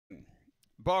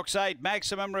Box 8,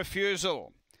 Maximum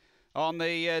Refusal on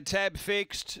the tab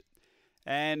fixed.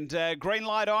 And green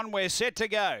light on, we're set to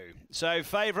go. So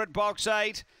favourite Box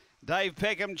 8, Dave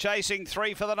Peckham chasing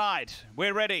 3 for the night.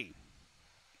 We're ready.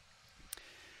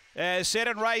 Set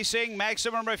and racing,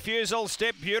 Maximum Refusal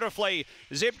stepped beautifully,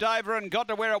 zipped over and got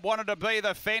to where it wanted to be,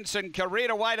 the fence, and careered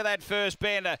away to that first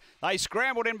bend. They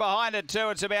scrambled in behind it too.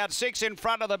 It's about 6 in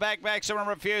front of the back, Maximum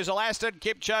Refusal. Aston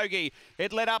Kipchoge,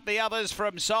 it led up the others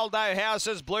from Sold No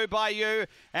Houses, Blue Bayou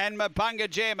and Mapunga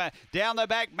Gem. Down the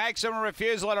back, Maximum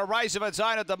Refusal in a race of its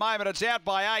own at the moment. It's out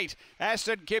by 8.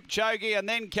 Aston Kipchoge, and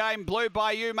then came Blue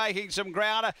Bayou making some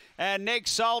ground. And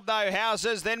next, Sold No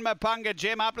Houses, then Mapunga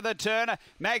Gem up to the turn.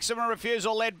 Maximum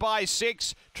Refusal led by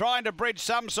 6, trying to bridge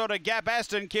some sort of gap.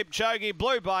 Aston Kipchoge,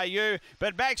 Blue Bayou,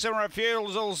 but Maximum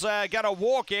Refusal's going to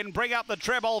walk in, bring up the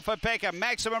treble for Peckham.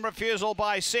 Maximum Refusal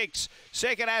by 6.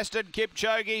 Second, Aston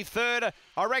Kipchoge. Third,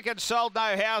 I reckon Sold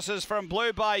No Houses from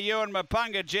Blue Bayou and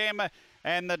Mapunga Gem.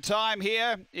 And the time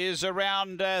here is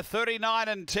around 39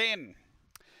 and 10.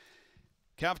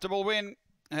 Comfortable win.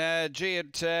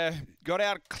 It got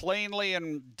out cleanly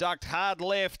and ducked hard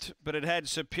left, but it had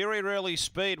superior early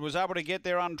speed, was able to get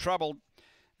there untroubled,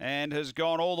 and has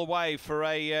gone all the way for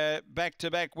a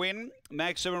back-to-back win.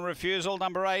 Maximum Refusal,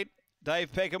 number 8,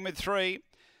 Dave Peckham with 3.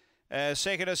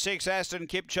 Second to 6, Aston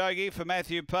Kipchoge for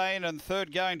Matthew Payne, and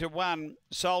third going to 1,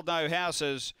 Sold No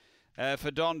Houses for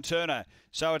Don Turner.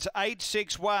 So it's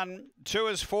 8-6-1, 2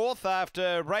 is fourth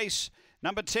after race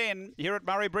number 10 here at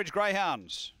Murray-Bridge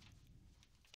Greyhounds.